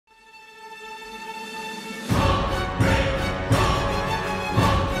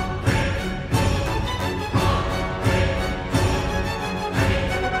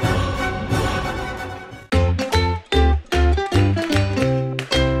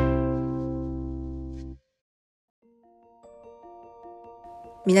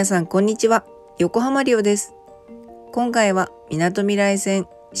皆さんこんにちは、横浜リオです。今回はみなとみらい線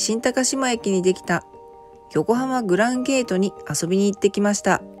新高島駅にできた横浜グランゲートに遊びに行ってきまし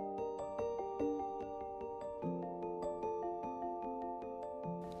た。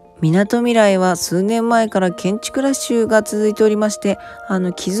みなとみらいは数年前から建築ラッシュが続いておりまして、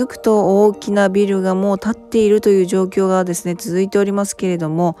気づくと大きなビルがもう建っているという状況がですね続いておりますけれど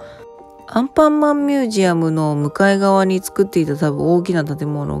も、アンパンマンミュージアムの向かい側に作っていた多分大きな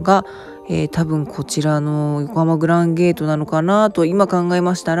建物が、多分こちらの横浜グランゲートなのかなと今考え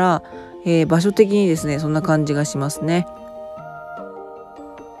ましたら、場所的にですねそんな感じがしますね。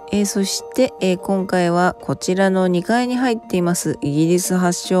そして、今回はこちらの2階に入っていますイギリス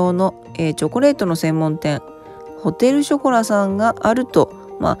発祥の、チョコレートの専門店ホテルショコラさんがあると、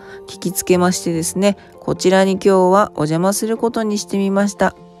聞きつけましてですね、こちらに今日はお邪魔することにしてみまし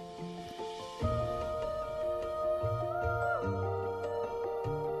た。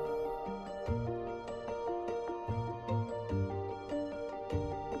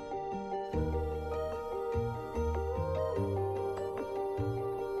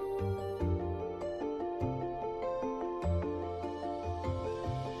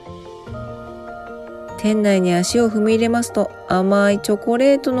店内に足を踏み入れますと、甘いチョコ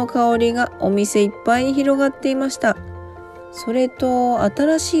レートの香りがお店いっぱいに広がっていました。それと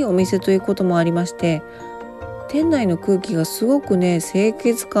新しいお店ということもありまして、店内の空気がすごくね清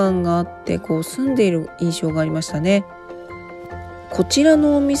潔感があって、住んでいる印象がありましたね。こちら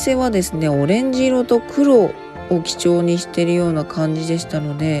のお店はですねオレンジ色と黒を基調にしているような感じでした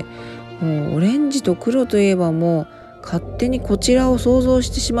ので、もうオレンジと黒といえばもう勝手にこちらを想像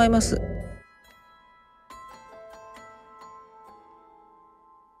してしまいます。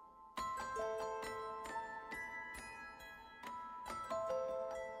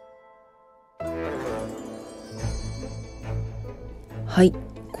はい、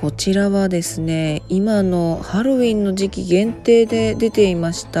こちらはですね今のハロウィンの時期限定で出てい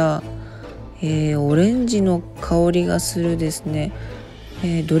ました、オレンジの香りがするですね、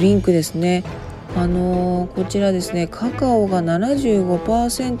ドリンクですね。こちらですねカカオが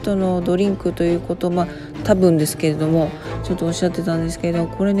 75% のドリンクということ、多分ですけれどもちょっとおっしゃってたんですけれど、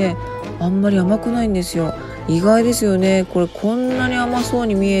これねあんまり甘くないんですよ。意外ですよね。これこんなに甘そう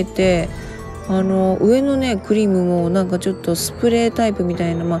に見えて、上のねクリームもなんかちょっとスプレータイプみた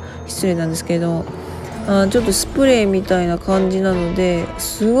いな、失礼なんですけど、ちょっとスプレーみたいな感じなので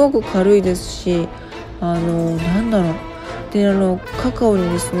すごく軽いですし、なんだろうでカカオに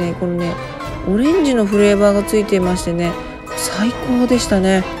ですねこのねオレンジのフレーバーがついていましてね、最高でした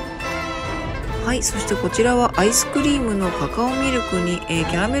ね。はい、そしてこちらはアイスクリームのカカオミルクに、キ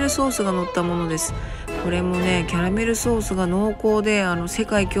ャラメルソースが乗ったものです。これもねキャラメルソースが濃厚で、世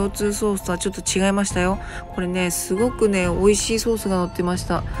界共通ソースとはちょっと違いましたよ。これねすごくね美味しいソースが乗ってまし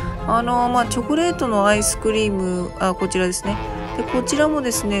た。チョコレートのアイスクリームこちらですね。でこちらも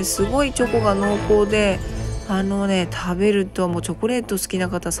ですねすごいチョコが濃厚で、食べるともうチョコレート好きな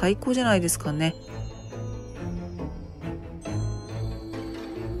方最高じゃないですかね。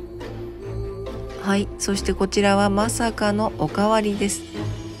はい、そしてこちらはまさかのおかわりです。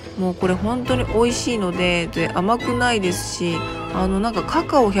もうこれ本当に美味しいので、甘くないですし、なんかカ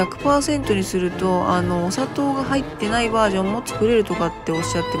カオ 100% にするとお砂糖が入ってないバージョンも作れるとかっておっ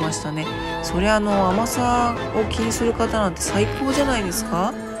しゃってましたね。それ甘さを気にする方なんて最高じゃないです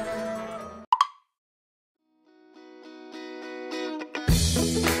か。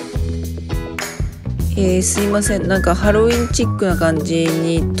すいません、なんかハロウィンチックな感じ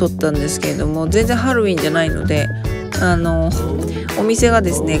に撮ったんですけれども、全然ハロウィンじゃないので、お店が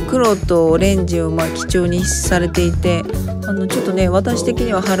ですね黒とオレンジを基調にされていて、ちょっとね私的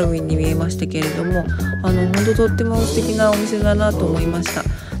にはハロウィンに見えましたけれども、本当とっても素敵なお店だなと思いました。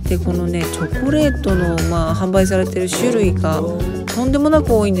でこのねチョコレートの、販売されている種類がとんでもな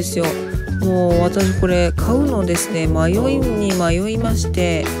く多いんですよ。もう私これ買うのですね迷いまし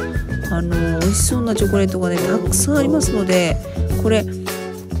て、美味しそうなチョコレートがねたくさんありますので、これ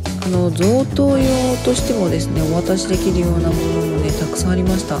贈答用としてもですねお渡しできるようなものもねたくさんあり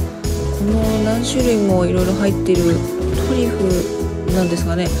ました。この何種類もいろいろ入っているトリュフなんです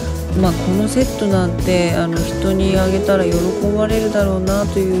かね。このセットなんて人にあげたら喜ばれるだろうな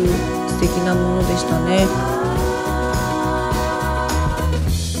という素敵なものでしたね。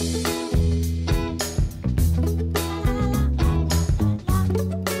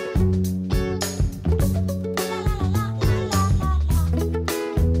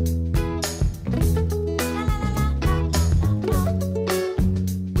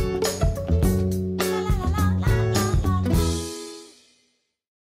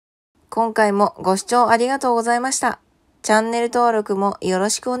今回もご視聴ありがとうございました。チャンネル登録もよろ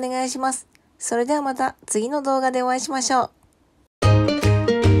しくお願いします。それではまた次の動画でお会いしましょう。